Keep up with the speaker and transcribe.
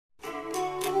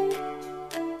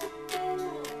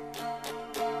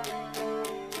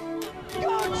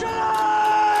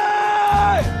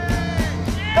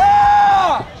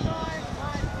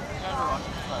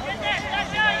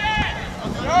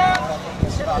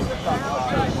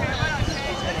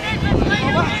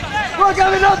We're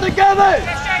coming up together!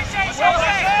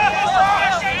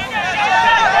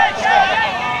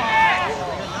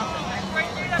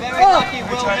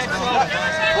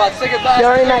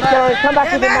 Jerry, Matt, Jerry, come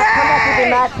back with him, Matt. Come back with him,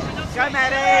 Matt. Go,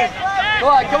 Matty!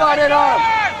 Come on in on him.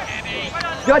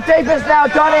 Your deepest now,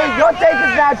 Johnny. Your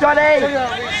deepest now, Johnny.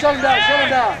 Shut him down, shut him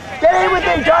down. Get in with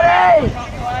him, Johnny.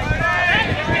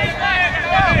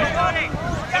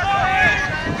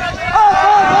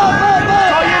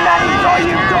 Saw you, Matty. Saw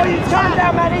you. Shut him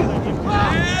down, Matty.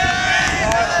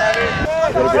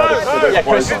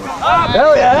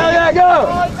 Hell yeah, go!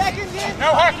 No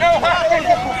hack!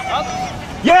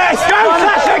 Yes, go,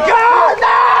 Sasha, go!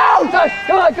 No!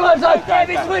 Come on, son!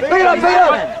 Beat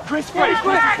up! Chris, Beat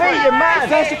him, man.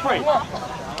 Sasha free!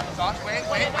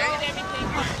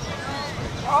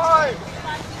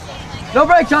 No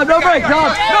break, Tom! No break,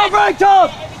 Tom! No break, Tom!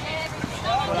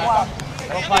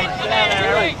 No break!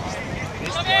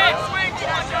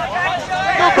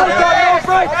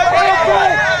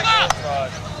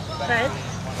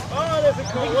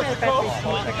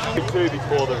 Two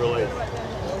before the release.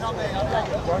 3,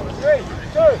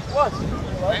 2, 1.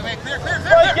 Wait, clear.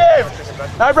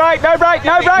 No break.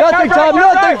 Nothing, Tom!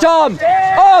 Nothing, Tom!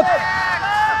 Up!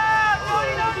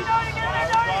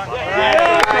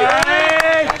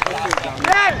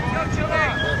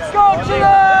 Go, Chile!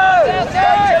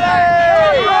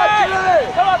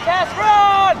 Come on, Cass,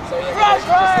 run!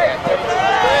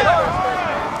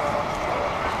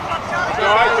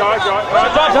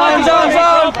 Zone!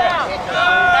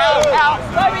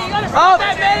 Up!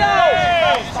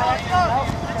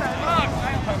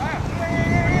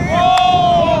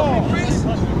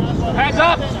 Hands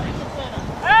up!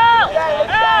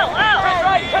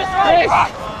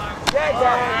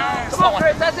 Come on,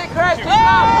 Chris, that's it, Chris! Keep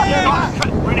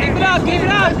it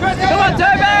up! Come on,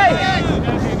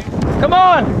 Toby! Come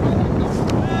on!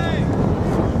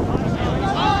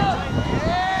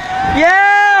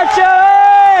 Yeah,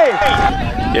 Joey!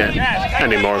 Yeah,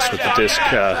 Andy Morris with the disc.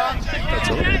 That's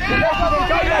all.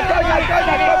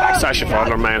 Sasha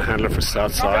Fodler, man handler for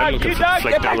Southside, looking for the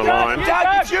flick down the line.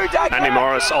 Andy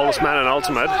Morris, oldest man in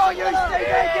Ultimate.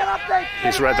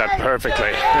 He's read that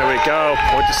perfectly. There we go.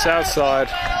 Point to Southside.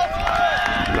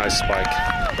 Nice spike.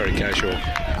 Very casual.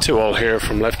 2-all here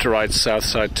from left to right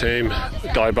Southside team.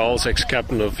 Guy Bowles,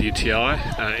 ex-captain of UTI,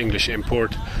 English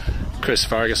import. Chris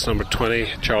Vargas, number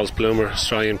 20. Charles Bloomer,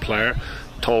 Australian player.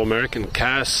 Tall American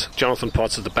Cass. Jonathan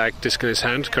Potts at the back, disc in his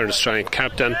hand. Current Australian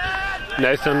captain.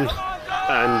 Nathan.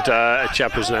 And a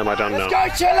chap whose name I don't know.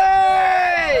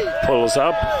 Pulls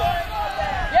up.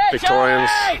 Victorians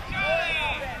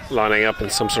lining up in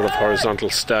some sort of horizontal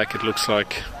stack, it looks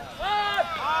like.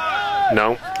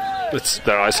 No,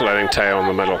 they're isolating Teo in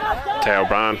the middle. Teo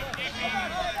Brown. To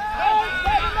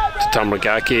Tom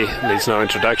Regaki, needs no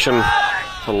introduction.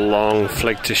 A long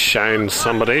flick to Shane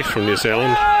somebody from New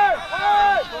Zealand.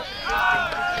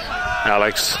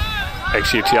 Alex,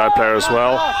 ex-UTI player as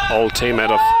well. Old teammate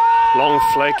of long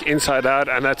flick, inside out,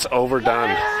 and that's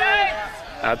overdone.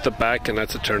 At the back, and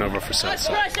that's a turnover for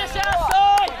Southside.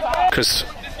 Chris,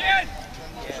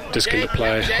 disc into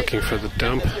play, looking for the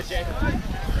dump.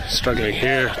 Struggling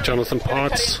here. Jonathan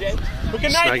Potts,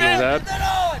 snagging that.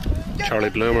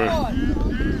 Charlie Bloomer.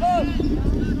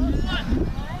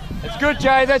 That's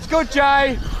good,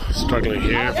 Jay. Struggling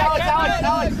here.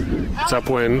 It's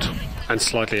upwind and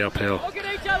slightly uphill.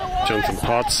 Jonathan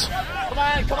Potts.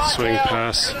 Swing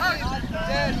pass.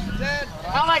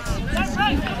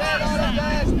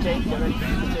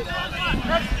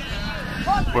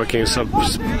 Working some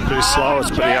pretty slow, it's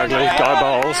pretty ugly. Guy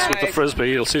Bowles with the frisbee.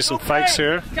 You'll see some fakes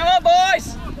here. Come on,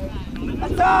 boys!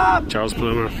 Charles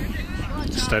Bloomer.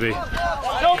 Steady.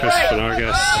 Chris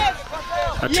Vargas.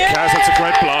 That's Cass, that's a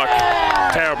great block.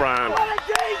 Teo Brown.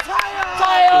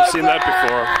 We've seen that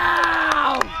before.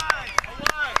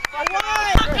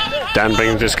 Dan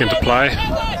bringing disc into play.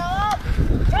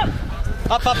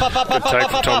 Good take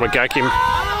from Tom Regaki.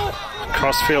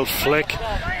 Crossfield flick.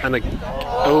 And a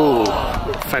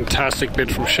fantastic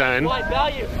bid from Shane.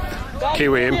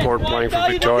 Kiwi import playing for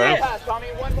Victoria.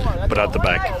 But at the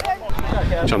back.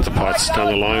 Jonathan Potts down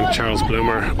the line. Charles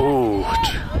Bloomer. Ooh.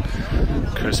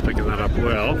 Chris picking that up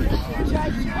well.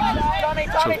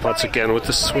 Jonathan Potts again with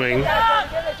the swing.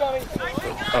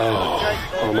 Oh,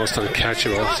 almost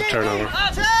uncatchable. It's a turnover.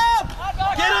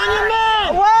 Get on your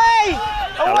man! Away!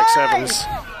 Alex Evans.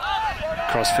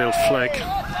 Crossfield flick.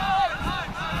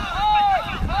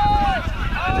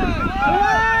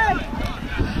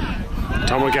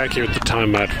 Tom Regaki with the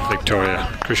timeout for Victoria.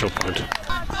 Crucial point.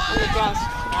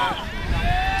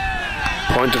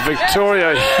 Point to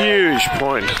Victoria, huge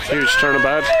point, huge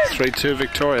turnabout, 3-2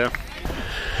 Victoria.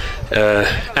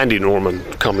 Andy Norman,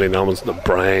 commonly known as the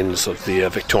brains of the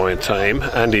Victorian team.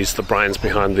 Andy's the brains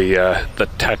behind the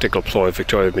tactical ploy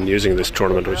Victoria have been using in this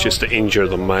tournament, which is to injure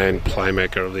the main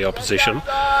playmaker of the opposition.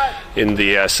 In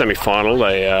the semi-final,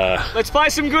 they let's play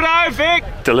some good O, Vic.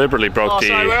 Deliberately broke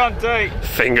the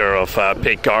finger of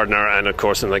Pete Gardner, and of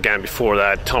course in the game before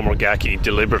that, Tom Rogacki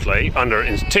deliberately, under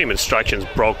team instructions,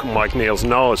 broke Mike Neal's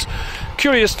nose.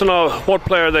 Curious to know what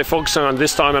player they focusing on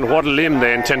this time and what limb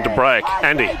they intend to break.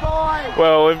 Andy?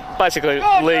 Well, we're basically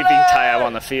leaving Teo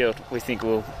on the field. We think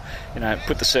we'll,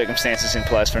 put the circumstances in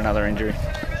place for another injury.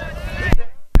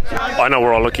 I know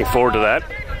we're all looking forward to that.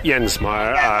 Jens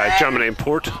Meyer, German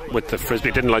import with the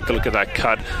frisbee, didn't like the look of that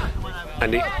cut.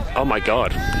 And oh my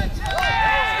God,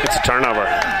 it's a turnover.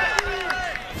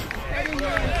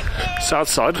 South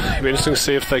side, it'll be interesting to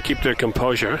see if they keep their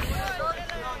composure.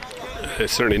 They're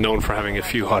certainly known for having a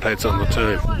few hot heads on the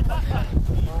team.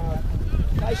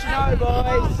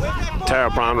 Tara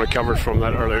Brown recovered from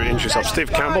that earlier injury. So Steve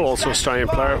Campbell, also Australian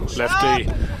player, lefty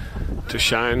to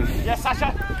shine. Yes,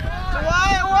 Sasha.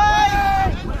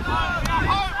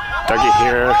 Dougie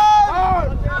here,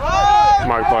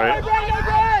 marked by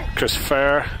Chris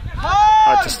Fair.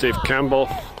 Out to Steve Campbell,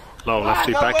 low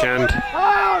lefty backhand.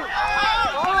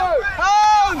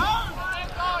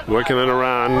 Working it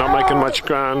around, not making much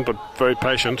ground, but very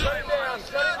patient.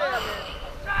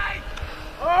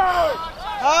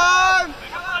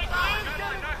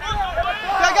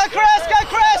 Go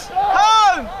Chris!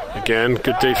 Home! Again,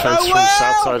 good defense from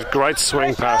Southside. Great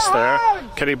swing pass there.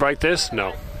 Can he break this?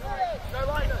 No.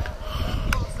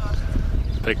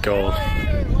 Big goal.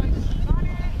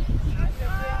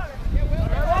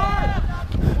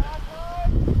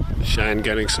 Shane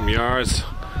getting some yards.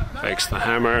 Fakes the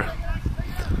hammer.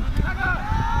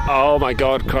 Oh my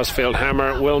God, crossfield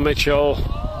hammer. Will Mitchell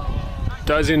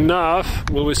does enough.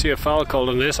 Will we see a foul called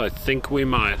on this? I think we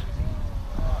might.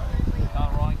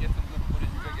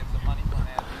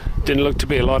 Didn't look to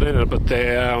be a lot in it, but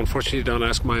they unfortunately don't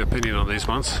ask my opinion on these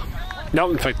ones. No,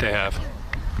 in fact they have.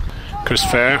 Chris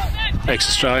Fair,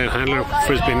 ex-Australian handler,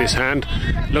 frisbee in his hand,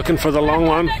 looking for the long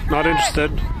one, not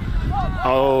interested.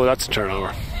 Oh, that's a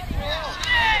turnover.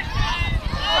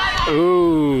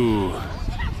 Ooh.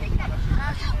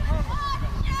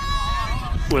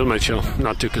 Will Mitchell,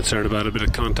 not too concerned about a bit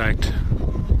of contact.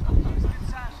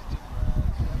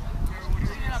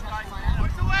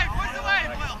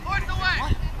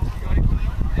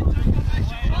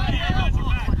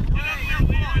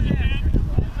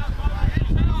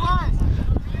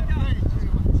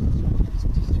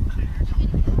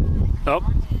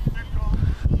 Oh,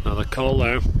 another call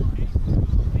there.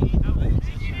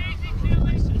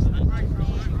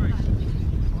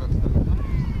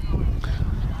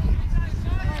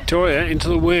 Victoria into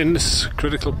the wind, this is a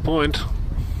critical point.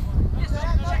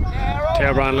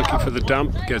 Tara Brown looking for the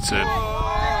dump, gets it.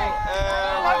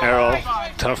 Errol,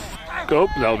 tough. Oh,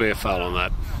 that'll be a foul on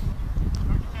that.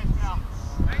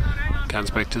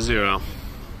 Counts back to 0.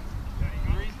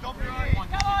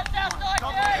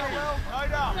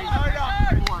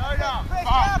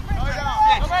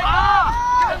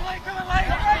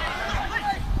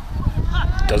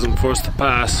 Doesn't force the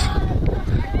pass.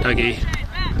 Dougie.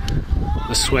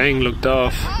 The swing looked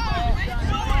off.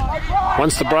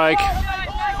 Wants the break.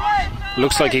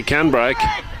 Looks like he can break.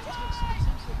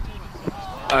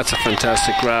 That's a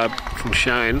fantastic grab from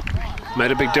Shane.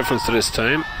 Made a big difference to this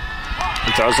team.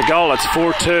 And throws the goal. It's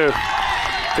 4-2.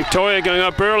 Victoria going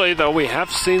up early, though we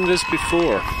have seen this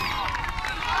before.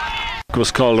 It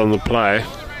was called on the play.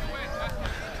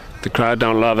 The crowd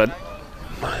don't love it.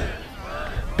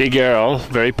 Big Earl,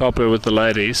 very popular with the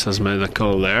ladies, has made the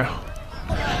call there.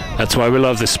 That's why we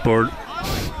love this sport.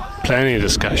 Plenty of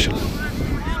discussion.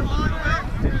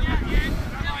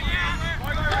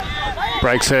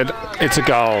 Breaks it. It's a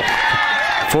goal.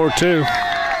 4-2.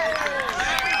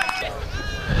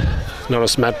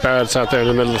 Notice Matt Barrett's out there in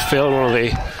the middle of the field, one of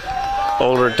the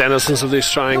older denizens of the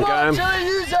Australian game.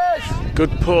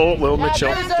 Good pull. Will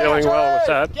Mitchell dealing well with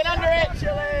that. Get under it,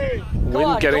 Chile!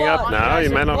 Wind getting up now. You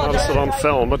may not notice it on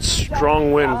film, but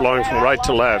strong wind blowing from right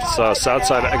to left. So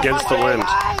Southside against the wind.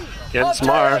 Jens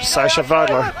Meyer, Sasha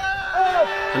Wagler.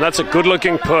 And that's a good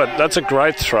looking put. That's a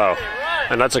great throw.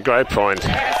 And that's a great point.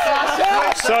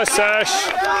 So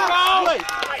Sash.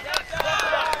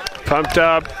 Pumped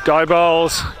up. Guy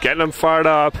balls. Getting him fired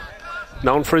up.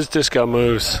 Known for his disco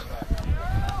moves.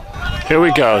 Here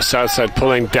we go. Southside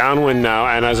pulling downwind now.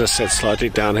 And as I said, slightly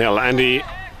downhill. Andy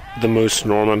the Moose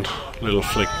Norman. Little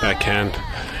flick backhand.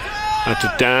 Out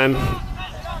to Dan.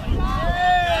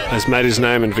 Has made his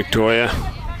name in Victoria.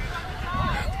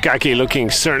 Gaki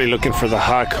certainly looking for the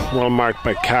hack. Well marked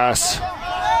by Cass.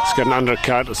 He's got an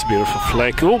undercut. It's a beautiful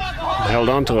flick. Oh, held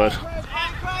on to it.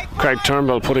 Craig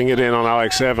Turnbull putting it in on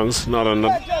Alex Evans, not a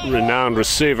renowned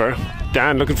receiver.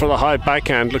 Dan looking for the high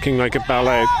backhand, looking like a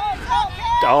ballet.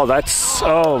 Oh,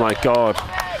 oh my God.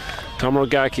 Tomro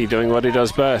Gaki doing what he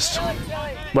does best.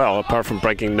 Well, apart from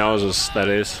breaking noses, that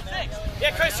is.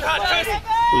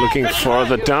 Looking for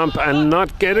the dump and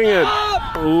not getting it.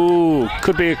 Ooh,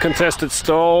 could be a contested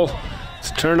stall.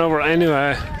 It's a turnover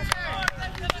anyway.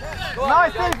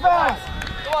 Nice defense! Come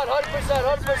on,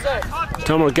 100%.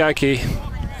 Tomro Gaki,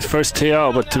 his first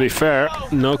TO, but to be fair,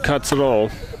 no cuts at all.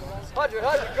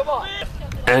 100, come on.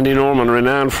 Andy Norman,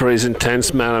 renowned for his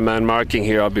intense man-on-man marking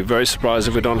here. I'll be very surprised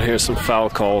if we don't hear some foul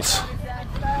calls.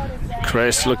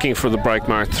 Chris looking for the break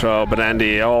mark throw, but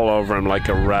Andy all over him like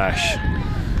a rash.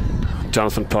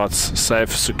 Jonathan Potts,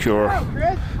 safe, secure,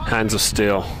 hands of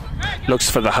steel. Looks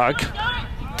for the hug,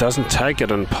 doesn't take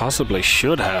it and possibly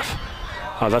should have.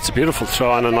 Oh, that's a beautiful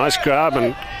throw and a nice grab,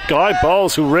 and Guy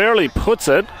Bowles, who rarely puts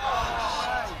it.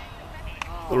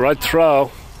 The right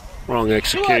throw, wrong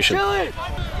execution.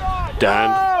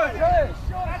 Dan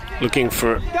looking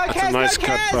for, that's a nice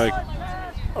cut by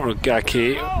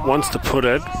Gaki, wants to put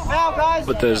it,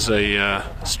 but there's a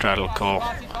straddle call.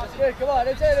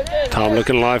 Tom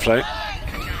looking lively.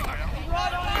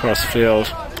 Crossfield,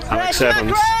 Alex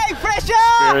Evans,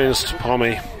 experienced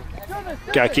Pommy.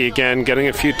 Gaki again getting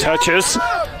a few touches,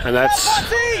 and that's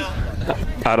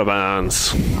out of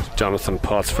bounds. Jonathan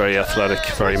Potts, very athletic,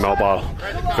 very mobile,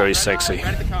 very sexy.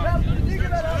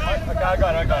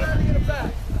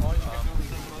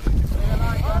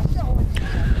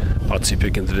 Pottsy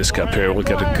picking the disc up here. We'll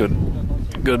get a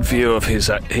good view of his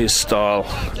style,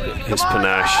 his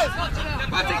panache.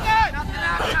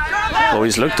 Oh,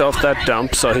 he's looked off that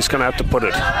dump, so he's going to have to put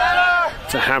it.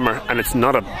 It's a hammer, and it's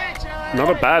not a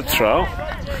bad throw.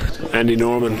 Andy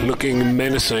Norman looking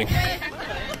menacing.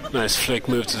 Nice flick,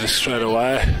 move to the straight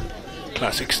away.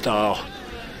 Classic style.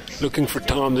 Looking for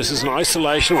Tom. This is an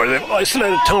isolation where they've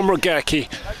isolated Tomro Gaki,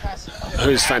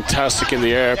 who's fantastic in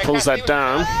the air. Pulls that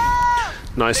down.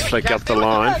 Nice flick up the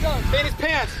line.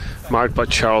 Marked by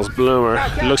Charles Bloomer.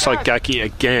 Looks like Gaki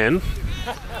again.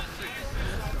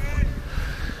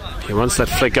 He wants that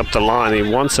flick up the line.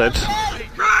 He wants it.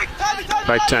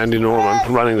 Back to Andy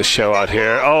Norman, running the show out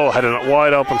here. Oh, had a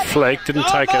wide open flick, didn't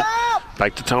take it.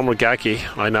 Back to Tomro Gaki.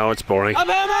 I know it's boring.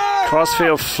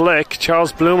 Crossfield flick.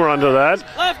 Charles Bloomer under that.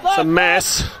 It's a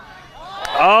mess.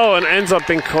 Oh, and ends up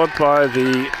being caught by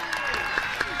the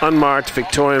unmarked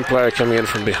Victorian player coming in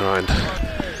from behind.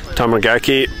 Tomro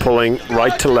Gaki pulling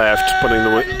right to left, putting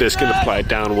the disc into play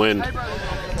downwind.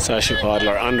 Sasha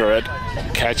Vidler under it,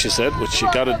 catches it, which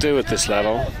you got to do at this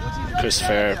level. Chris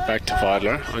Fair back to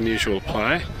Vidler, unusual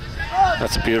play.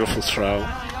 That's a beautiful throw.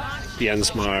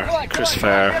 Jensmar, Chris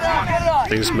Fair,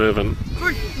 things moving.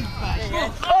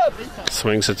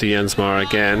 Swings at the Jensmar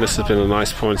again. This has been a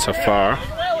nice point so far.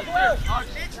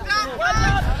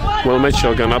 Will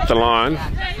Mitchell going up the line,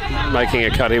 making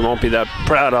a cut he won't be that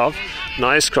proud of.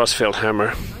 Nice crossfield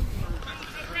hammer.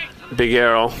 Big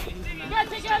arrow.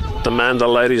 The man the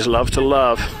ladies love to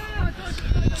love.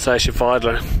 Sasha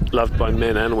Vidler, loved by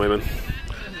men and women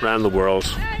around the world.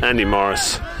 Andy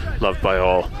Morris, loved by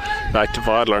all. Back to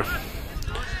Vidler.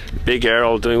 Big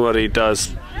Errol doing what he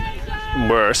does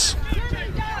worse,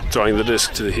 throwing the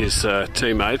disc to his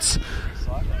teammates.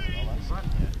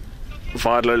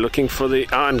 Vidler looking for the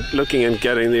looking and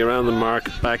getting the around the mark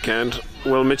backhand.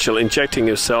 Will Mitchell injecting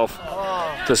himself.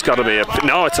 There's got to be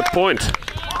no, it's a point.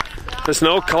 There's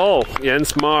no call.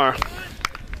 Jens Mar.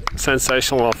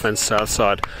 Sensational offense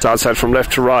outside. It's outside from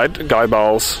left to right. Guy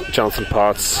Bowles, Jonathan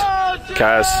Potts,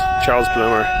 Kaz, Charles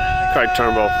Bloomer, Craig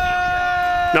Turnbull.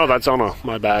 No, that's Ono.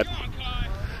 My bad.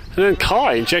 And then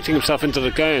Kai injecting himself into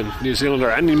the game. New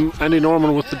Zealander Andy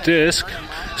Norman with the disc.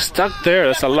 Stuck there.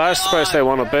 That's the last space they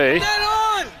want to be.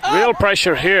 Real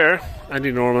pressure here.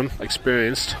 Andy Norman,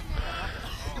 experienced.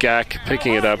 Gak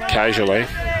picking it up casually.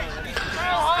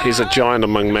 He's a giant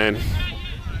among men.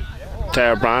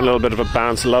 Tara Brown, a little bit of a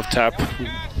bounce, love tap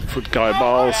for Guy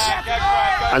Bowles.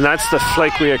 And that's the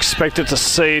flick we expected to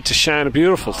see to shine. A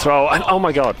beautiful throw. And oh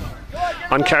my God,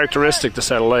 uncharacteristic to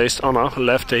say the least. Oh no,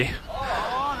 lefty.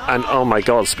 And oh my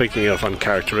God, speaking of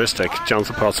uncharacteristic,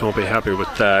 Jonathan Potts won't be happy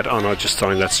with that. Oh no, just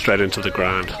throwing that straight into the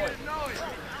ground.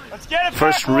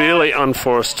 First really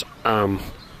unforced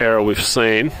error we've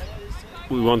seen.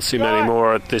 We won't see many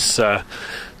more at this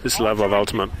level of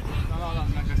ultimate.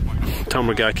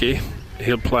 Tomro Gaki,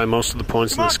 he'll play most of the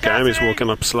points in this game. He's walking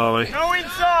up slowly,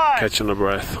 catching a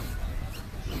breath.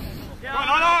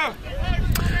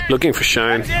 Looking for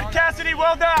Shane.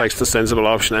 well done. Takes the sensible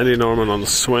option. Andy Norman on the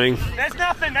swing. There's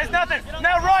nothing.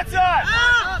 Now right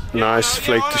side. Nice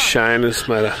flick to Shane. Has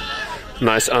made a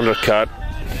nice undercut.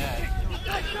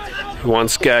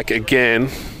 Wants Gak again.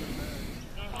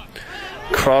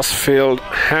 Crossfield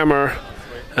hammer,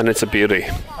 and it's a beauty.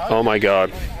 Oh my God.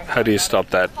 How do you stop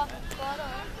that?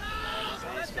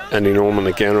 Andy Norman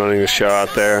again running the show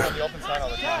out there.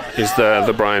 He's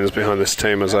the brains behind this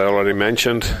team, as I already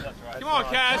mentioned. Come on,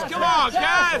 Kaz. Come on,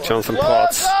 Kaz. Jonathan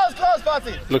Potts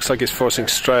looks like he's forcing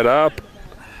straight up.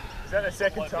 Is that a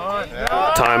second time?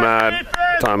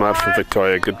 Timeout from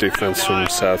Victoria. Good defense from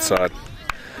Southside.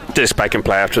 Disc back in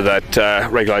play after that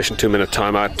regulation 2-minute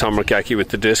timeout. Tom Rukaki with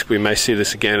the disc. We may see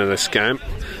this again in this game.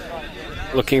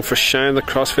 Looking for Shane, the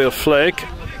crossfield flick.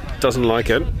 Doesn't like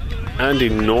it. Andy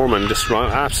Norman just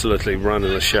absolutely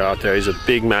running the show out there. He's a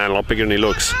big man, a lot bigger than he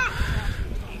looks.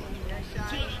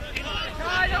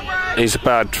 He's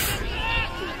about...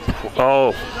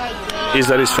 Oh, is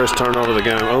that his first turnover of the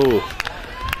game? Oh,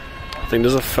 I think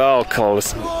there's a foul call.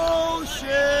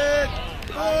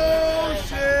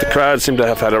 The crowd seem to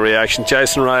have had a reaction.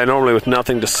 Jason Ray, normally with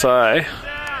nothing to say,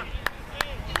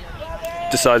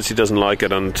 decides he doesn't like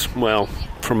it, and, well,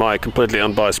 from my completely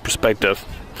unbiased perspective,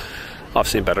 I've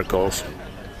seen better calls.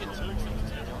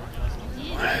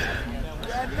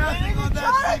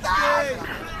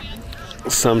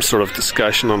 Some sort of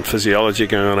discussion on physiology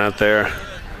going on out there.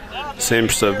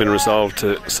 Seems to have been resolved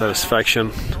to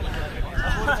satisfaction.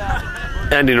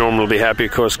 Andy Norman will be happy,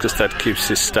 of course, because that keeps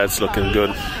his stats looking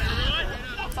good.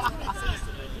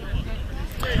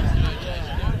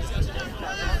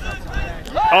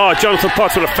 Oh, Jonathan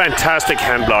Potts with a fantastic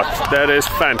hand block. That is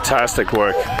fantastic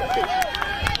work.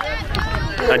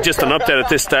 And just an update at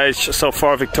this stage, so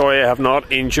far Victoria have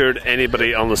not injured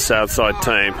anybody on the Southside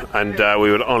team, and we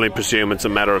would only presume it's a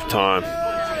matter of time.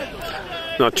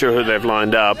 Not sure who they've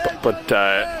lined up, but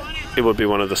it would be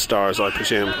one of the stars, I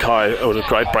presume. Kai with a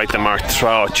great break the mark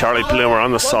throw. Charlie Bloomer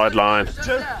on the sideline,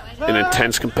 an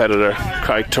intense competitor.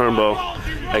 Craig Turnbull,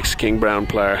 ex-King Brown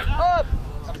player.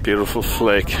 Beautiful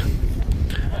flick.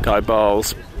 Guy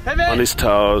Bowles on his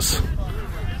toes.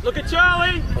 Look at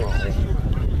Charlie.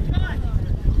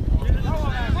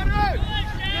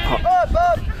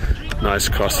 Nice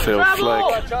crossfield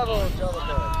flick.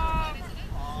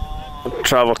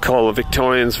 Travel call. The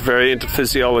Victorians very into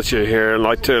physiology here and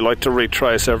like to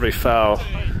retrace every foul.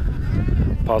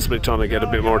 Possibly trying to get a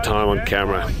bit more time on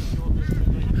camera.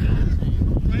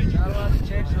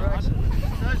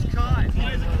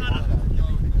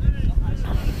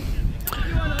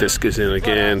 Disc is in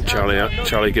again.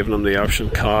 Charlie giving them the option.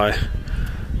 Kai,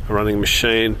 a running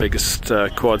machine, biggest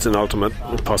quads in Ultimate,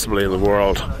 possibly in the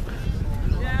world.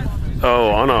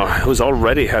 Oh, Anna, who's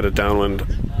already had a downwind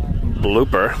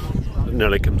blooper,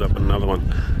 nearly comes up with another one.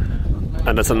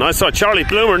 And that's a nice shot. Charlie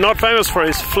Bloomer, not famous for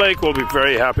his flick, will be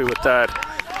very happy with that.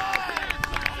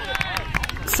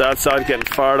 Southside getting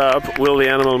fired up. Will the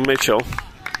Animal Mitchell.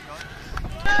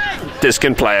 Disc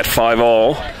in play at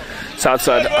 5-all.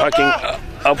 Southside hucking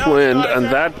upwind, and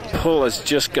that pull has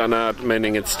just gone out,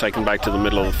 meaning it's taken back to the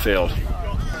middle of the field.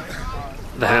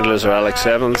 The handlers are Alex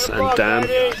Evans and Dan.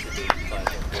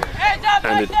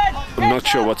 And I'm not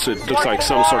sure what's it looks like,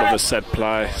 some sort of a set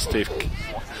play. Steve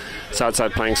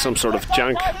Southside playing some sort of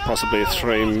junk, possibly a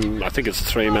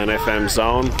three-man FM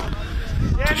zone,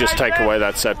 to just take away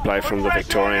that set play from the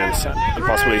Victorians and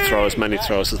possibly throw as many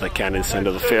throws as they can in the centre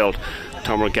of the field.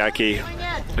 Tom Rugaki,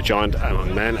 a giant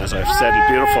man, as I've said,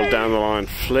 beautiful down the line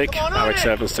flick. Alex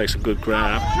Evans takes a good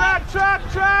grab.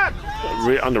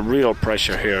 Under real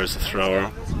pressure here as the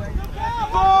thrower.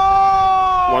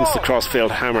 Wants the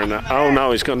crossfield hammer now. Oh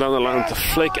no, he's gone down the line with the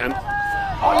flick, and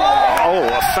oh,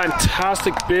 a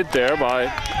fantastic bid there by,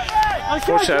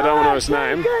 unfortunately I don't know his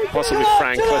name, possibly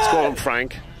Frank. Let's call him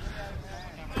Frank.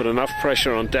 Put enough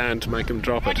pressure on Dan to make him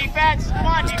drop it. He's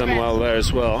done well there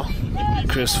as well.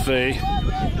 Chris V.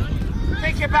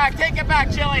 Take it back,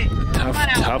 Chili. Tough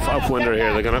upwinder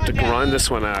here. They're going to have to grind this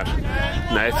one out.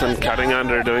 Nathan cutting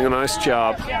under, doing a nice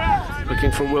job.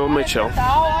 Looking for Will Mitchell.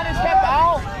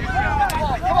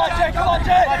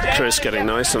 Chris getting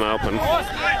nice and open.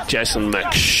 Jason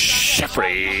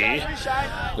McSheffrey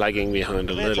lagging behind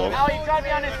a little.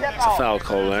 It's a foul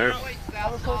call there.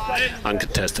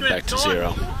 Uncontested, back to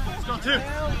 0.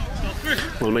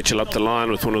 Will Mitchell up the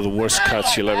line with one of the worst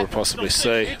cuts you'll ever possibly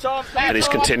see, and he's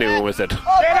continuing with it.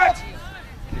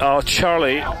 Oh,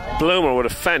 Charlie Bloomer with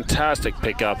a fantastic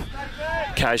pickup.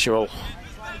 Casual.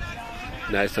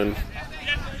 Nathan.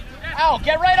 Oh,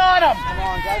 get right on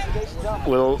him.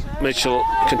 Will Mitchell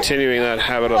continuing that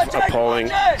habit of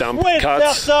appalling dump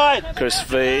cuts. Chris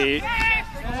V.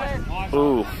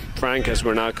 Ooh, Frank, as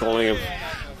we're now calling him.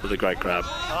 with a great grab.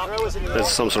 There's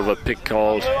some sort of a pick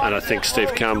called, and I think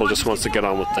Steve Campbell just wants to get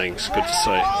on with things. Good to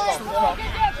see.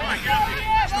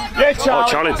 Oh,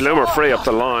 Charlie Bloomer free up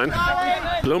the line.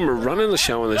 Bloomer running the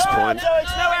show on this point.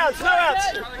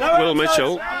 Will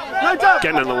Mitchell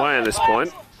getting in the way on this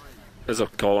point. There's a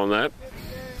call on that.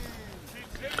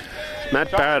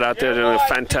 Matt Barrett out there doing a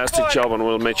fantastic job on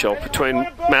Will Mitchell. Between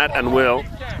Matt and Will,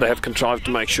 they have contrived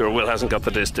to make sure Will hasn't got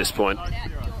the disc this point.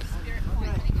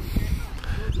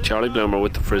 Charlie Bloomer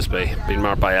with the frisbee, being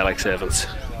marked by Alex Evans.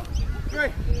 3,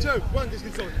 2, 1,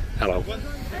 disconsolidate. Hello.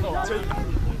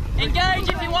 Engage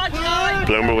if you want, Charlie.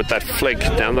 Bloomer with that flick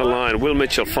down the line. Will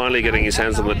Mitchell finally getting his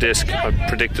hands on the disc. A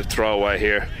predicted throwaway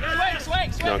here.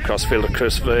 Now crossfield to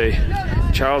Chris V.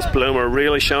 Charles Bloomer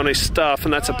really showing his stuff,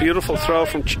 and that's a beautiful throw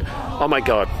from... oh my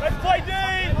God.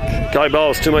 Guy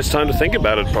Ball's too much time to think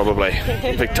about it, probably.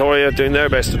 Victoria doing their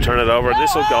best to turn it over.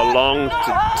 This will go long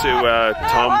to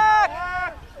Tom.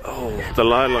 Oh, the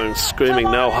line line screaming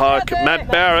no huck.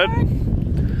 Matt Barrett.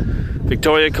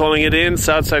 Victoria calling it in,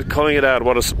 Southside calling it out.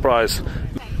 What a surprise.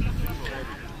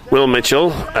 Will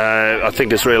Mitchell, I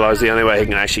think, has realised the only way he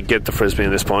can actually get the frisbee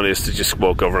in this point is to just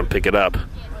walk over and pick it up.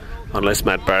 Unless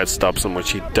Matt Barrett stops him,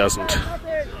 which he doesn't.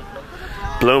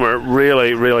 Bloomer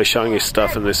really showing his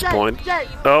stuff in this point.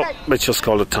 Oh, Mitchell's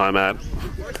called a timeout.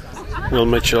 Will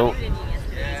Mitchell,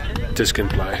 disc in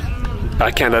play.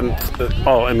 Backhand and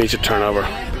immediate turnover.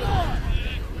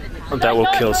 And that will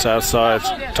kill Southside.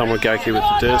 Tom Regaki with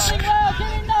the disc.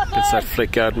 Gets that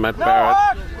flick out, Matt Barrett.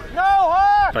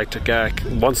 Back to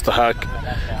Gak. Wants the hack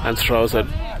and throws it.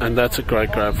 And that's a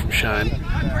great grab from Shane.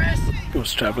 He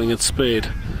was travelling at speed.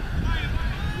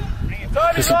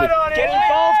 Get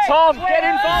involved, Tom! Get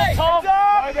involved,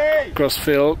 Tom!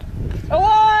 Crossfield.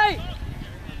 Away!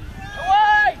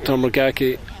 Tom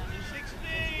Regaki.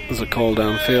 There's a call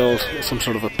downfield. Some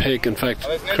sort of a pick. In fact,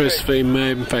 Chris V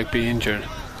may in fact be injured.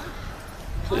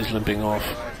 He's limping off.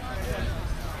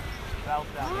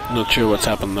 Not sure what's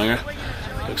happened there.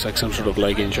 Looks like some sort of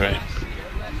leg injury.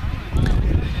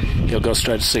 He'll go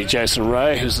straight to see Jason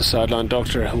Ray, who's the sideline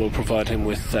doctor, who will provide him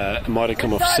with a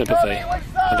modicum of sympathy.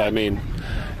 And I mean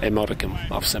a modicum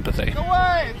of sympathy.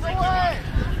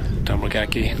 Tom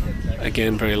Regaki,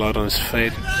 again very light on his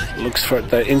feet. Looks for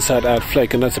the inside out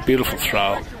flick, and that's a beautiful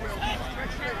throw.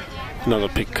 Another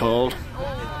pick called.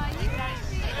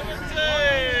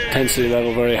 Intensity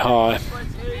level very high,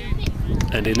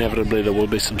 and inevitably there will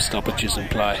be some stoppages in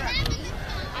play.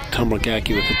 Tom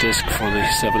Regaki with the disc for the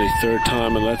 73rd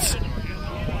time, and that's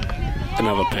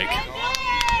another pick.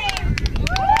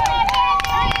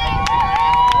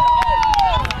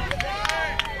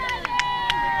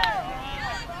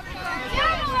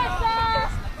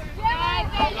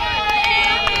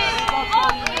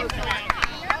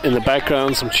 In the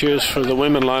background, some cheers for the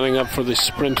women lining up for the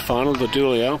sprint final, the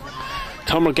Dulio.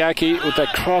 Tom Regaki with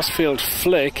that crossfield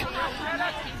flick.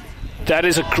 That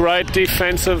is a great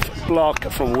defensive block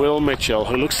from Will Mitchell,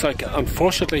 who looks like,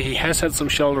 unfortunately, he has had some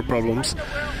shoulder problems.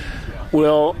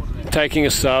 Will taking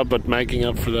a sub, but making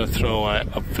up for the throwaway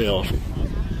upfield.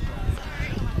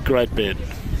 Great bid.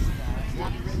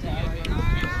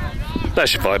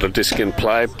 That's your vital disc in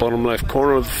play, bottom left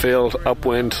corner of the field,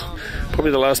 upwind.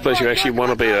 Probably the last place you actually want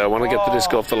to be there. I want to get the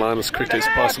disc off the line as quickly as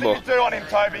possible.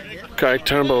 Craig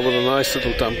Turnbull with a nice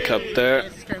little dump cut there.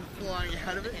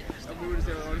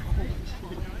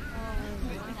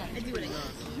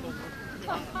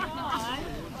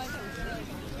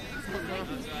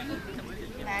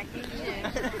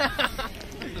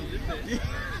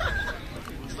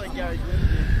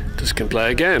 Disc in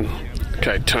play again.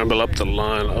 Craig Turnbull up the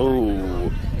line.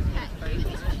 Oh,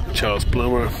 Charles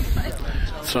Bloomer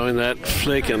throwing that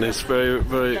flick, and it's very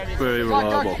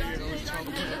reliable.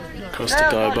 Across to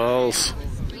Guy Bowles.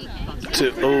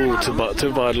 To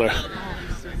Vidler.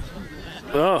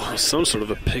 Oh, some sort of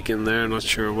a pick in there. Not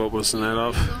sure what was that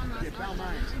of.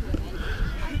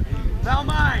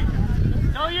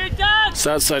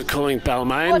 Southside calling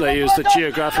Balmain. They use the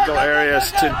geographical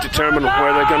areas to determine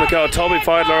where they're going to go. Toby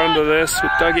Vidler under this,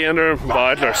 with Dougie under him.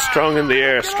 Vidler strong in the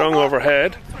air, strong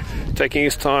overhead. Taking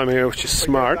his time here, which is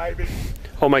smart.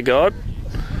 Oh my God.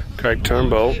 Craig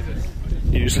Turnbull,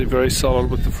 usually very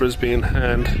solid with the frisbee in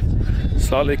hand.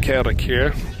 Slightly chaotic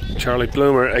here. Charlie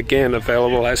Bloomer, again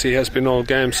available as he has been all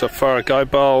game so far. Guy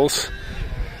Bowles.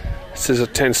 This is a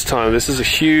tense time. This is a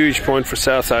huge point for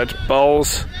Southside.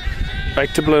 Bowles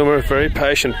back to Bloomer, very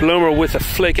patient. Bloomer with a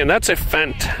flick, and that's a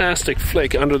fantastic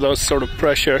flick under those sort of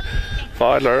pressure.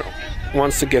 Vidler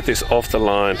wants to get this off the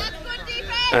line.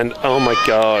 And oh my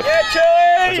God,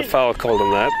 there's a foul called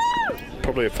on that.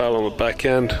 Probably a foul on the back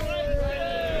end.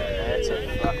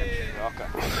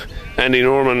 Andy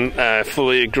Norman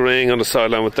fully agreeing on the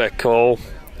sideline with that call.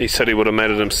 He said he would have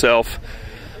made it himself,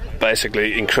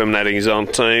 basically incriminating his own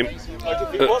team. Like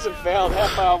if he wasn't fouled, how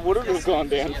far would it have gone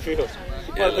downfield?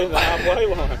 Might have been the halfway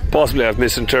line. Possibly I've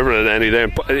misinterpreted Andy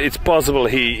there. It's possible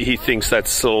he thinks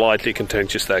that's slightly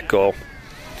contentious, that call.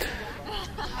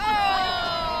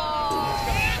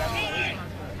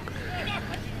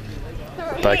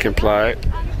 Back in play.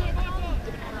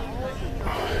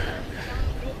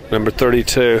 Number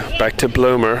 32, back to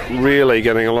Bloomer, really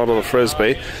getting a lot of the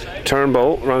frisbee.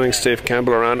 Turnbull running Steve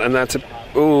Campbell around, and that's a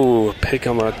pick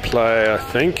on that play, I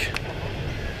think.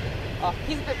 Oh,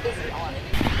 he's a bit busy on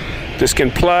it. This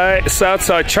can play south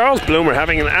side. Charles Bloomer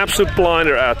having an absolute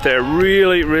blinder out there,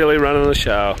 really running the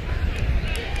show.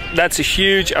 That's a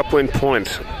huge upwind point.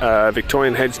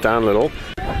 Victorian heads down a little.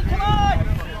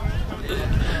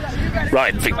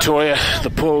 Right, Victoria, the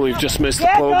pull, we've just missed the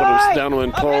pull, but it was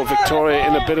downwind pull. Victoria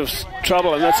in a bit of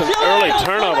trouble, and that's an early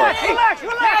turnover.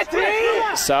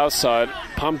 South side,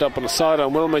 pumped up on the side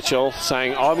on Will Mitchell,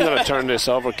 saying, I'm going to turn this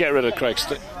over, get rid of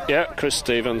Chris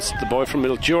Stevens, the boy from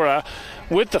Mildura,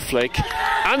 with the flick,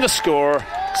 and the score,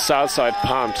 South side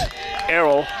pumped.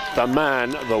 Errol, the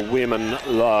man the women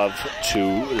love to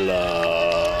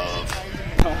love.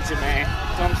 Tom's your man.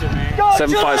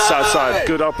 7-5 south side,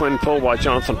 good upwind pull by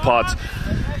Jonathan Potts.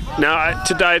 Now,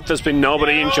 to date, there's been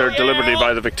nobody injured deliberately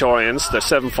by the Victorians. They're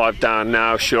 7-5 down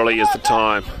now, surely is the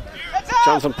time.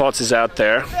 Jonathan Potts is out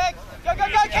there. Is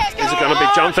it going to be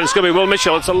Jonathan? It's going to be Will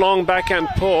Mitchell. It's a long backhand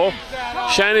pull.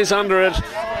 Shane is under it.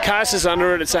 Cass is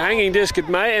under it. It's a hanging disc. It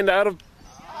may end out of...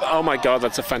 Oh my God,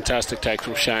 that's a fantastic take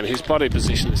from Shane. His body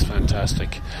position is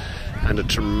fantastic. And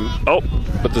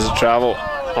but there's a travel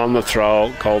on the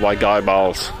throw called by Guy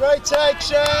Bowles. Great take,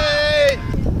 Shane!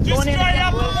 Just straight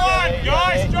up the line,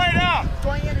 guys, straight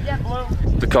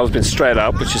up! The call's been straight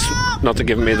up, which is not to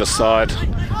give him either side.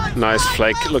 Nice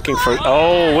flick, looking for...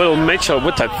 Oh, Will Mitchell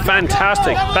with that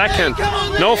fantastic backhand.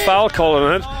 No foul call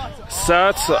on it.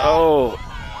 That's... Oh.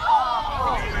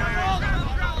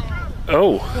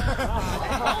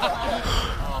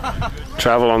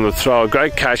 Travel on the throw.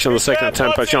 Great catch on the second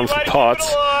attempt by Jonathan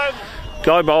Potts.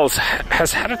 Guy Bowles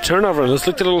has had a turnover and has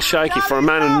looked a little shaky for a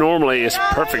man who normally is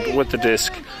perfect with the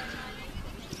disc.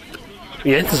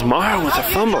 Jens Meyer with a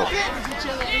fumble.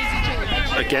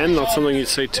 Again, not something you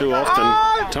see too often.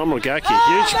 Tom Rogacki,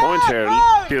 huge point here.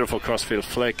 Beautiful crossfield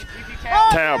flick.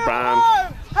 Tao Brown.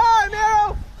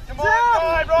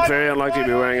 Very unlikely to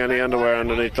be wearing any underwear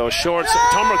underneath those shorts.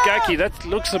 Tom Rogacki, that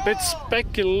looks a bit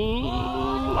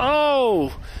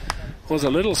was a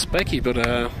little specky, but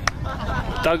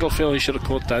Doug will feel he should have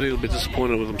caught that. He'll be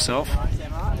disappointed with himself.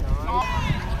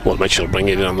 Well, Mitchell bring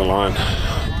it in on the line.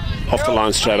 Off the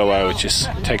line straight away, which is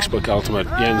textbook ultimate.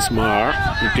 Jens Meyer,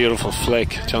 beautiful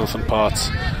flick. Jonathan Potts.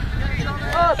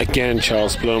 Again,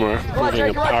 Charles Bloomer proving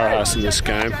a powerhouse in this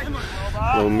game.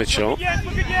 Will Mitchell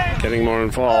getting more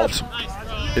involved.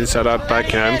 Inside out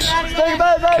backhand.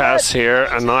 Cass here,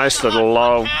 a nice little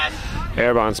low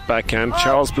airbounce backhand.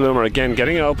 Charles Bloomer again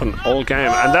getting open all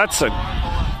game, and that's a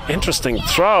interesting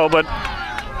throw, but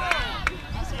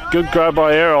good grab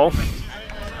by Errol.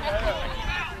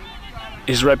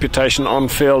 His reputation on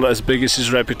field as big as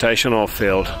his reputation off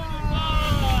field.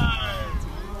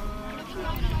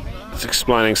 It's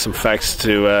explaining some facts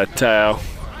to Tao,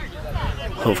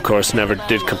 who of course never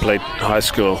did complete high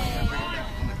school.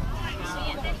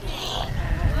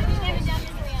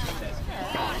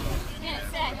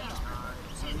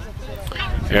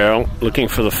 Errol looking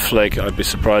for the flick. I'd be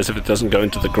surprised if it doesn't go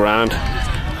into the ground.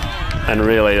 And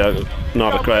really,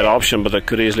 not a great option, but there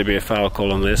could easily be a foul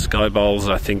call on this. Guy Bowles,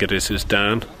 I think it is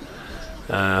down,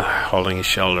 holding his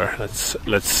shoulder.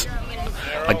 Let's.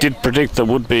 I did predict there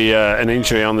would be an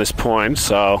injury on this point,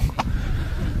 so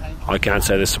I can't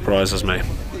say this surprises me.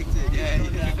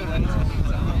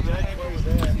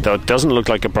 Though it doesn't look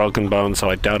like a broken bone, so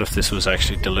I doubt if this was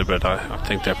actually deliberate. I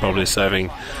think they're probably saving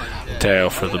Teo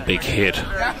for the big hit.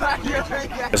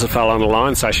 There's a foul on the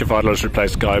line. Sasha Vidler's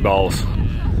replaced Guy Bowles.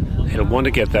 He'll want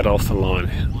to get that off the line.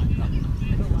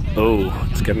 Oh,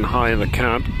 it's getting high in the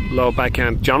count. Low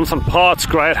backhand. Jonathan Potts,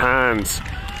 great hands.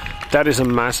 That is a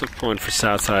massive point for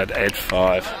Southside,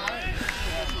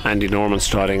 8-5. Andy Norman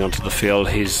striding onto the field.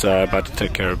 He's about to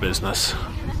take care of business.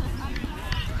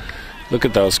 Look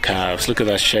at those calves. Look at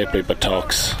that shapely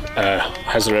buttocks.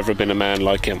 Has there ever been a man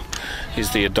like him?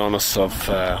 He's the Adonis of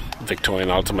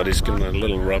Victorian Ultimate. He's giving a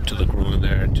little rub to the groin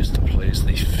there just to please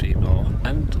the female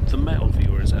and the male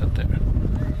viewers out there.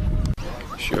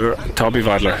 Sure. Toby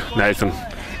Vidler, Nathan.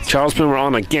 Charles Bloomer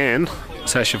on again.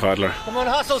 Sasha Vidler, Come on,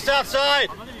 hustle, south side.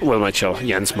 Will Mitchell,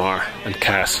 Jens Marr and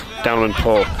Cass. Downwind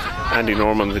pull, Andy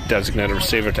Norman, the designated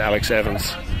receiver, to Alex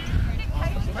Evans.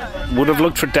 Would have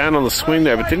looked for Dan on the swing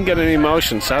there, but didn't get any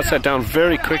motion. Southside down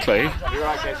very quickly. You're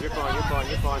right, Cass. You're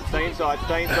fine. Stay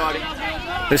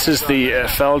inside. This is the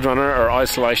feld runner or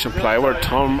isolation play where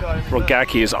Tom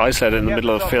Rogacki is isolated in the middle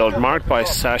of the field, marked by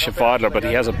Sasha Vidler, but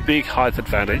he has a big height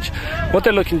advantage. What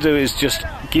they're looking to do is just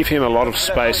give him a lot of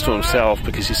space to himself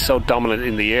because he's so dominant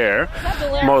in the air.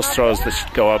 Most throws that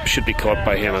should go up should be caught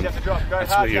by him, and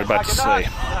that's what you're about to see.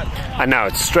 And now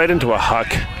it's straight into a huck.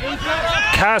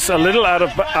 Cass a little out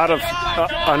of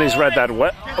and he's read that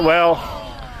well.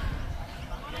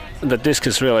 The disc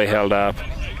is really held up.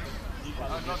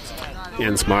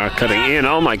 Jens Marr cutting in.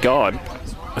 Oh my God,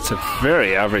 that's a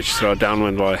very average throw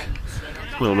downwind by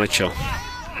Will Mitchell.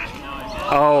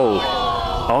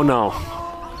 Oh no.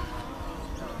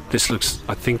 This looks.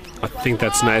 I think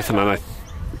that's Nathan, and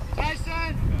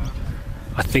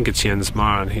I think it's Jens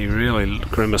Marr, and he really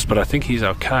grimaced, but I think he's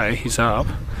okay. He's up.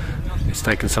 He's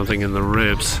taken something in the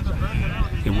ribs.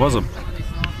 It was a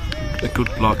good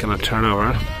block and a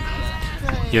turnover.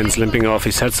 Jens limping off.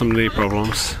 He's had some knee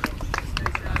problems.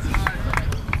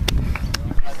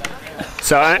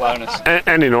 So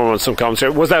Andy Norman, some comments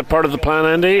here. Was that part of the plan,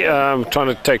 Andy? Trying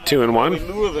to take 2 and 1?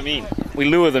 We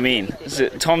lure them in.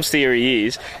 Tom's theory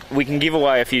is we can give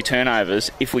away a few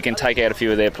turnovers if we can take out a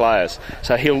few of their players.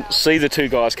 So he'll see the two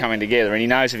guys coming together, and he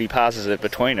knows if he passes it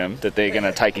between them that they're going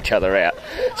to take each other out.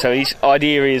 So his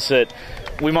idea is that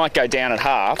we might go down at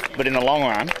half, but in the long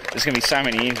run, there's going to be so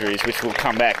many injuries which will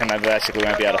come back and they basically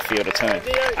won't be able to field a turn.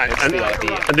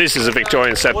 And this is a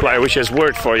Victorian set play which has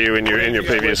worked for you in your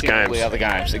previous games. All the other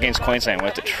games against Queensland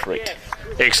worked a treat.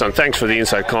 Excellent. Thanks for the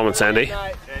inside comments, Andy.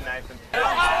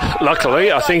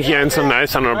 Luckily, I think Jens and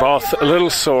Nathan are both a little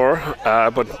sore,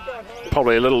 but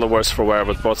probably a little the worse for wear,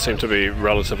 but both seem to be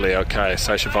relatively okay.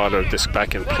 Sasha Vidler disc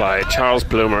back in play. Charles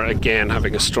Bloomer again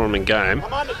having a storming game.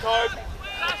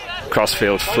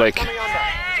 Crossfield flick.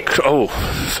 Oh,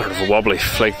 sort of a wobbly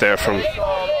flick there from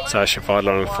Sasha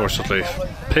Vidler, unfortunately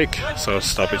pick, so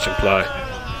stoppage in play.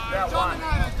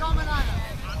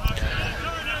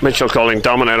 Mitchell calling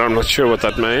dominator, I'm not sure what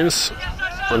that means.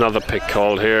 Another pick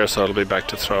called here, so it'll be back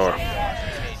to thrower.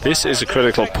 This is a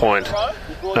critical point.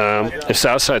 If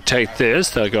Southside take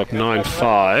this, they'll go up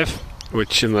 9-5,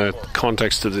 which in the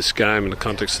context of this game, in the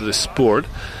context of this sport,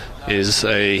 is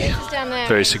a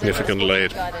very significant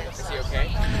lead,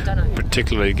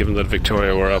 particularly given that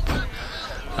Victoria were up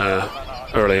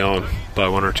early on by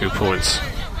 1 or 2 points.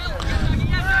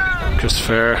 Chris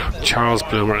Fair, Charles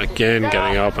Bloomer again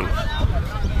getting up, and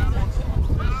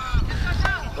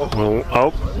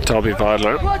Toby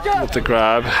Vidler with the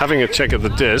grab, having a check at the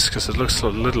disc because it looks a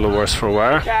little worse for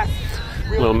wear.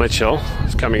 Will Mitchell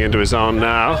is coming into his own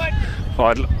now.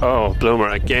 Bloomer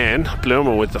again.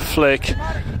 Bloomer with the flick.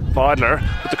 Vidler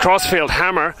with the crossfield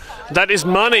hammer. That is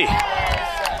money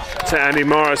to Andy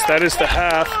Morris. That is the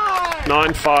half.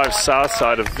 9-5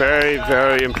 Southside. A very,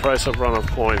 very impressive run of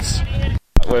points.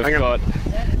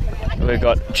 We've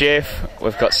got Jeff,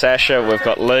 we've got Sasha, we've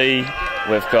got Lee,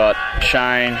 we've got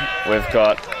Shane, we've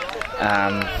got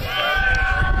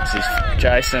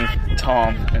Jason,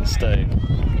 Tom and Steve.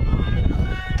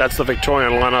 That's the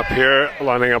Victorian lineup here,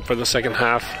 lining up for the second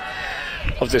half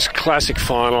of this classic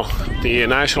final, the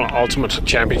National Ultimate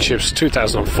Championships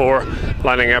 2004,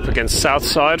 lining up against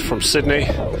Southside from Sydney,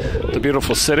 the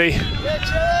beautiful city.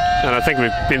 And I think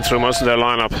we've been through most of their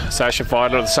lineup. Sasha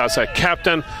Vidler, the Southside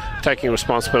captain, taking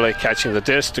responsibility, catching the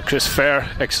disc, to Chris Fair,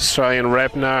 ex-Australian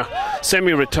rep now,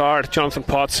 semi-retired Jonathan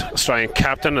Potts, Australian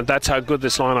captain, and that's how good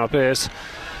this lineup is.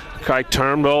 Craig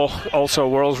Turnbull, also a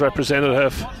world's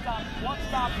representative.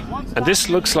 And this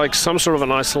looks like some sort of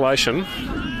an isolation.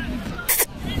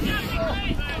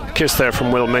 Kiss there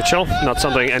from Will Mitchell, not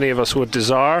something any of us would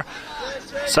desire.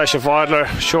 Sasha Vidler,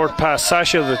 short pass.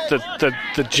 Sasha,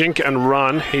 the jink and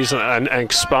run. He's an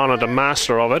exponent, a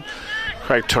master of it.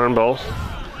 Craig Turnbull,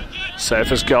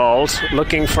 safe as gold.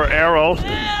 Looking for Errol.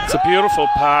 It's a beautiful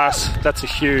pass. That's a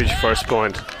huge first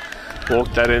point.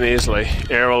 Walked that in easily.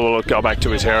 Errol will go back to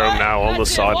his harem now on the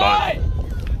sideline.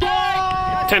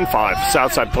 10-5.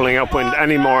 Southside pulling upwind.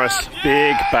 Andy Morris,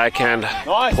 big backhand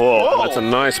pull. That's a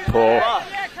nice pull.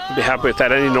 I'd be happy with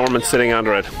that. Andy Norman sitting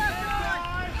under it.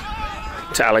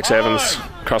 To Alex Evans,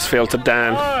 crossfield to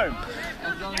Dan.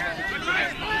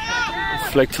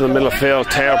 Flick to the middle of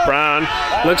field. Teo Brown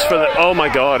looks for the. Oh my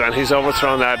God! And he's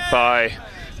overthrown that by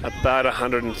about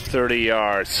 130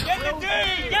 yards.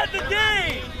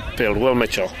 Field. Will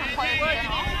Mitchell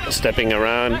stepping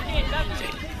around.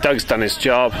 Doug's done his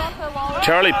job.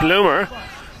 Charlie Bloomer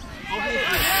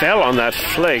fell on that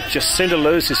flick, just seemed to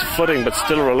lose his footing but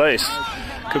still released.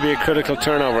 Could be a critical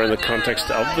turnover in the context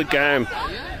of the game.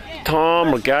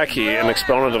 Tom Rogacki, an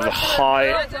exponent of the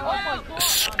high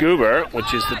scuba,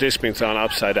 which is the disc being thrown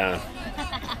upside down.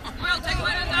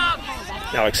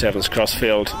 Alex Evans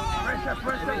crossfield.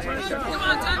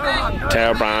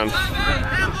 Tao Brown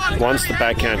wants the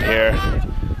backhand here.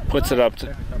 Puts it up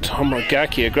to Tom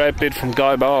Rogacki. A great bid from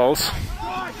Guy Bowles.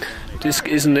 Disc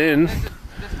isn't in.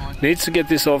 Needs to get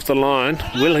this off the line.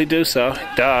 Will he do so? He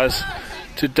does.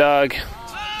 To Doug.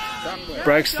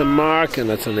 Breaks the mark, and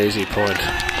that's an easy point.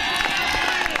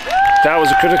 That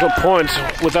was a critical point.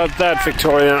 Without that,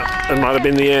 Victoria, it might have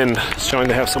been the end. It's trying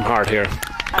to have some heart here.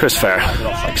 Chris Fair,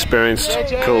 experienced,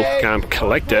 cool, calm,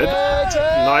 collected.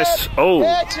 Nice. Oh,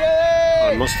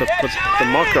 I must have put the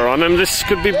mucker on him. This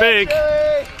could be big.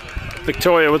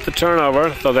 Victoria with the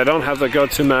turnover, though they don't have their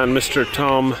go-to man, Mr.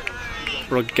 Tom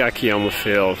Rogacki, on the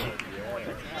field.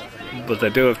 But they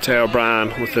do have Tao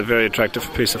Brown with a very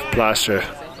attractive piece of plaster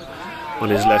on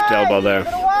his left elbow there.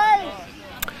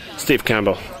 Steve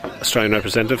Campbell, Australian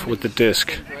representative, with the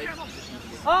disc.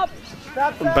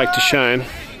 Back to Shane,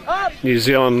 New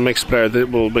Zealand mixed player that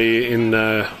will be in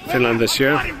Finland this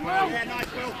year.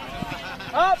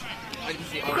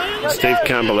 Steve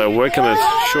Campbell, they're working it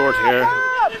short here,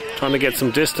 trying to get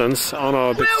some distance. Oh no,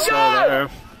 a bit slow there.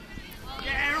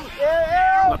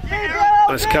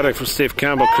 Nice cutting from Steve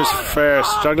Campbell. Chris Fair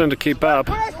struggling to keep up.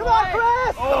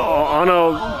 Oh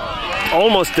no,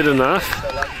 almost did enough.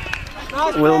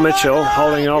 Will Mitchell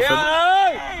holding off it.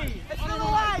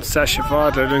 Sasha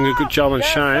Vidler doing a good job on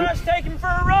Shane.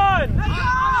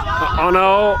 Oh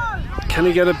no, can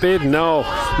he get a bid? No,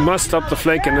 must stop the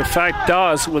flick, and in fact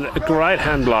does with a great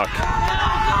hand block.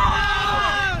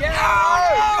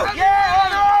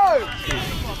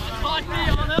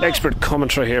 Expert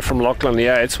commentary here from Lachlan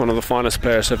Yates, one of the finest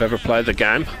players who've ever played the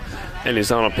game, in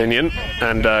his own opinion,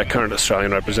 and current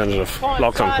Australian representative.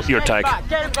 Lachlan, your take?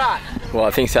 Well, I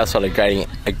think Southside are getting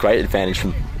a great advantage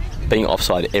from being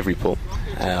offside every pull.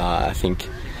 I think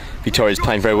Victoria's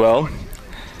playing very well.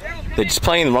 They're just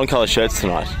playing in the wrong colour shirts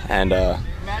tonight, and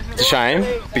it's a shame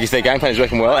because their game plan is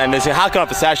working well. And there's a hack on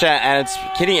for Sasha, and it's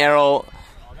hitting Errol,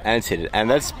 and it's hit it. And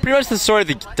that's pretty much the story of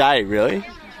the day, really. A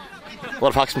lot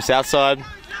of hucks from Southside.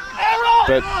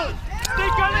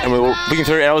 And we were looking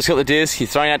through. Errol's got the disc.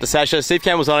 He's throwing out to Sasha. Steve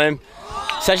Campbell's on him.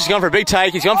 Sasha's gone for a big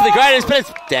take. He's gone for the greatest, but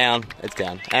it's down. It's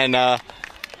down. And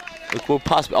look, we'll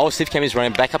pass. Oh, Steve Campbell's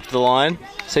running back up to the line.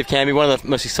 Steve Campbell, one of the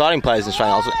most exciting players in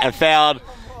Australia, and fouled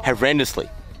horrendously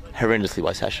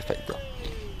by Sasha Fettel.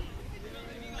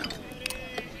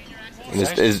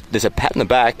 There's a pat in the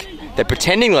back. They're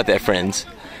pretending like they're friends,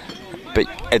 but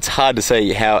it's hard to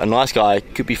see how a nice guy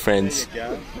could be friends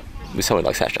with someone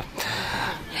like Sasha.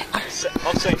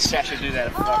 I've seen Sasha do that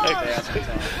a fucking thousand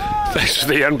times. Thanks for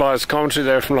the unbiased commentary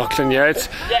there from Lachlan Yates.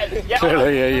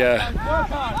 Clearly a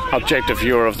objective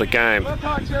viewer of the game.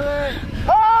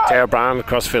 Tao Brown,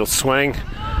 crossfield swing.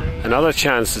 Another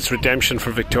chance, it's redemption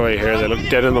for Victoria here. They look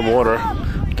dead in the water.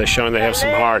 They're showing they have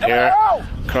some heart here.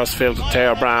 Crossfield to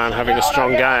Tao Brown, having a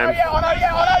strong game.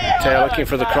 Tao looking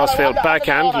for the crossfield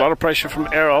backhand. A lot of pressure from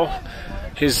Errol.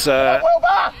 His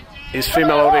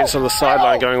female audience on the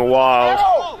sideline going wild.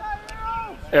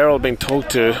 Errol being talked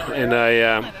to in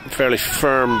a fairly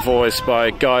firm voice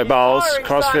by Guy Bowles.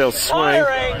 Crossfield swing.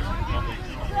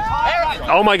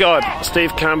 Oh my God,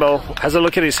 Steve Campbell has a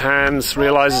look at his hands,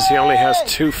 realises he only has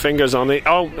 2 fingers on the...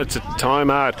 Oh, it's a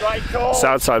timeout.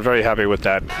 Southside very happy with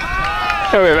that.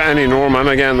 Here we have Andy Norman,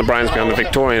 again the brains behind the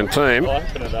Victorian team.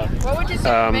 What would you say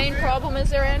the main problem is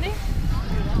there, Andy?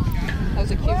 That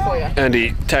was a cue for you.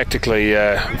 Andy, tactically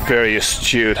very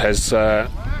astute, has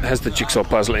the jigsaw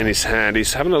puzzle in his hand.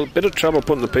 He's having a bit of trouble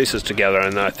putting the pieces together,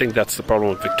 and I think that's the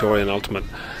problem with Victorian Ultimate.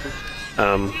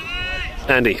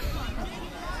 Andy.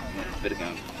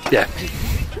 Yeah.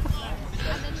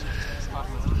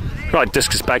 Right,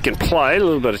 disc is back in play. A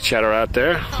little bit of chatter out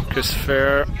there. Chris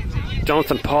Fair,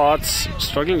 Jonathan Potts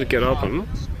struggling to get open.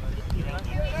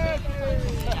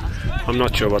 I'm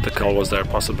not sure what the call was there.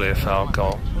 Possibly a foul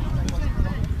call.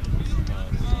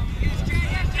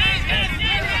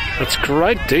 That's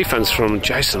great defense from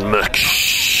Jason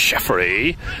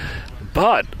McSheffrey,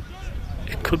 but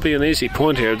it could be an easy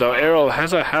point here, though Errol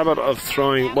has a habit of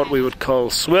throwing what we would call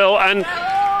swill, and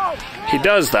he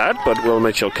does that, but Will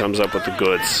Mitchell comes up with the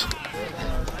goods.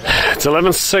 It's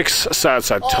 11-6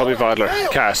 Southside. Toby Vidler,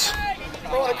 Cass.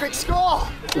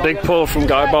 Big pull from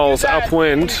Guy Bowles,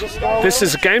 upwind. This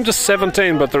is a game to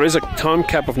 17, but there is a time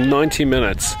cap of 90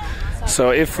 minutes.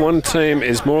 So if one team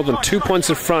is more than 2 points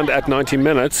in front at 90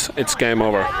 minutes, it's game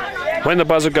over. When the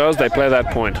buzzer goes, they play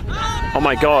that point. Oh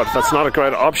my God, that's not a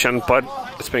great option, but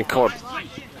it's been caught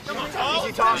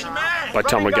by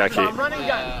Tom Regaki.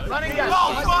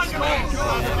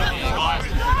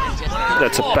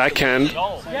 That's a backhand.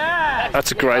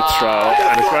 That's a great throw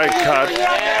and a great cut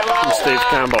from Steve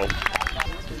Campbell.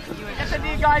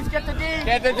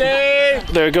 Get the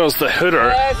D! There goes the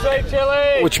hooter,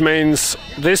 which means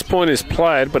this point is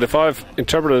played, but if I've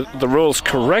interpreted the rules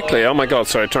correctly, oh my God,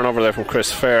 sorry, turnover there from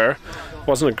Chris Fair.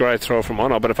 Wasn't a great throw from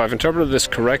Ono, but if I've interpreted this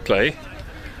correctly,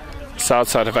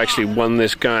 Southside have actually won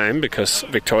this game because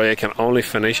Victoria can only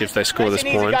finish if they score this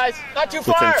point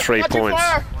within 3 points.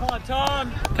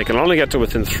 They can only get to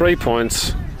within 3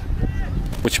 points,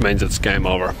 which means it's game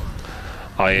over.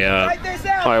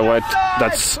 I wait.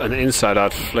 That's an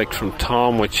inside-out flick from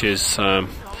Tom, which is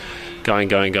going.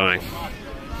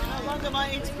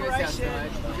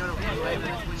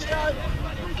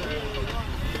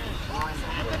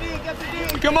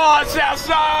 Come on,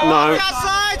 Southside! No.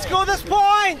 Southside, score this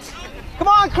point! Come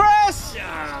on, Chris!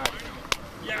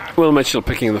 Will Mitchell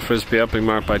picking the frisbee up, being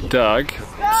marked by Doug.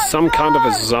 Some kind of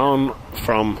a zone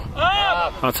from.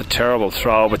 That's a terrible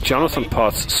throw, but Jonathan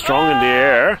Potts strong in the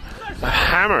air. A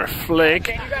hammer flick,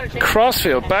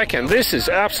 crossfield backhand. This is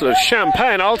absolute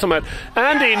champagne ultimate.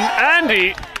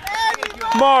 Andy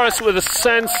Morris with a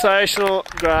sensational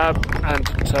grab and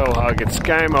toe hug. It's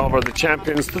game over. The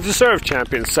champions, the deserved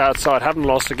champions, Southside, haven't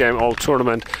lost a game all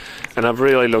tournament and have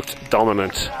really looked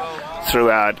dominant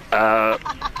throughout.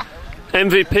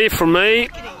 MVP for me,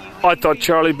 I thought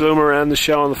Charlie Bloomer ran the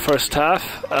show in the first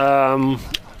half.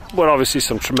 But obviously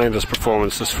some tremendous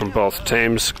performances from both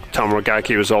teams. Tom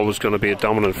Regaki was always going to be a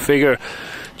dominant figure.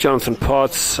 Jonathan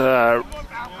Potts,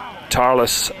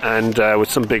 Tarless, and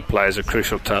with some big plays at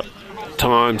crucial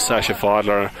time. Sasha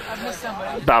Feidler,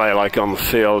 ballet-like on the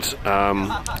field.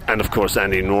 And of course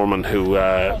Andy Norman, who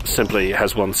simply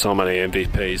has won so many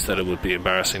MVPs that it would be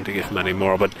embarrassing to give him any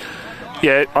more. But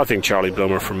yeah, I think Charlie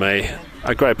Bloomer for me.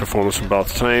 A great performance from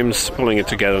both teams, pulling it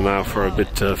together now for a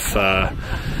bit of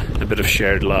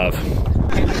shared love.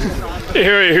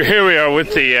 Here we are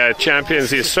with the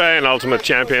champions, the Australian Ultimate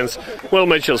Champions. Will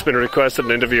Mitchell's been requested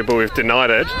an interview, but we've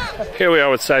denied it. Here we are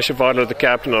with Sasha Feidler, the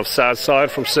captain of Southside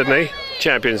from Sydney.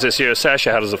 Champions this year.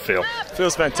 Sasha, how does it feel?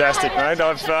 Feels fantastic, mate.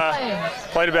 I've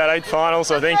played about 8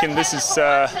 finals, I think, and this is...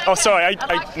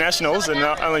 eight nationals and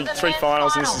only 3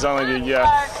 finals, and this is only the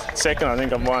second I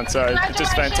think I've won, so it's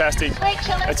just fantastic.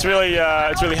 It's really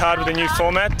hard with the new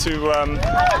format to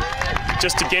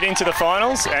just to get into the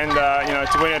finals, and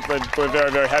to win it, we're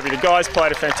very, very happy. The guys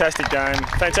played a fantastic game,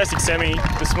 fantastic semi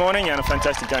this morning, and a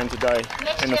fantastic game today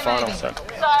in the final, so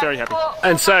very happy.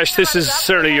 And Sash, this is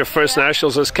certainly your first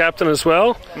nationals as captain as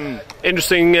well.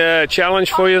 Interesting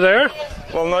challenge for you there?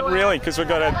 Well, not really, because we've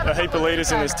got a heap of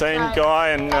leaders in this team. Guy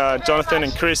and Jonathan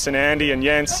and Chris and Andy and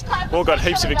Jens all got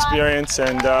heaps of experience,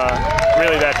 and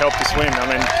really that helped us win. I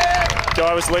mean,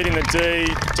 Guy was leading the D,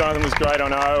 Jonathan was great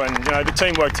on O, and the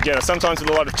team worked together. Sometimes with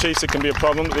a lot of Chiefs it can be a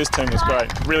problem, but this team was great.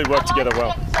 Really worked together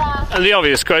well. And the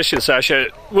obvious question, Sasha,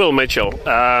 Will Mitchell,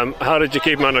 how did you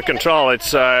keep him under control?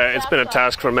 It's been a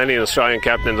task for many an Australian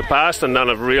captain in the past, and none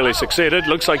have really succeeded.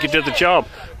 Looks like you did the job.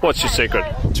 What's your secret?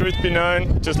 Truth be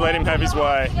known, just let him have his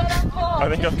way. I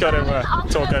think I've got to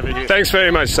talk over here. Thanks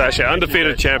very much, Sasha.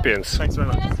 Undefeated champions. Thanks very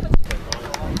much.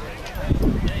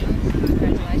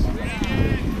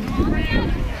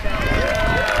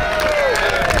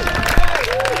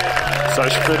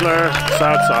 Sasha Fiedler,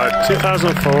 Southside,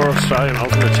 2004 Australian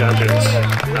Ultimate Champions,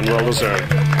 and well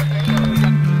deserved.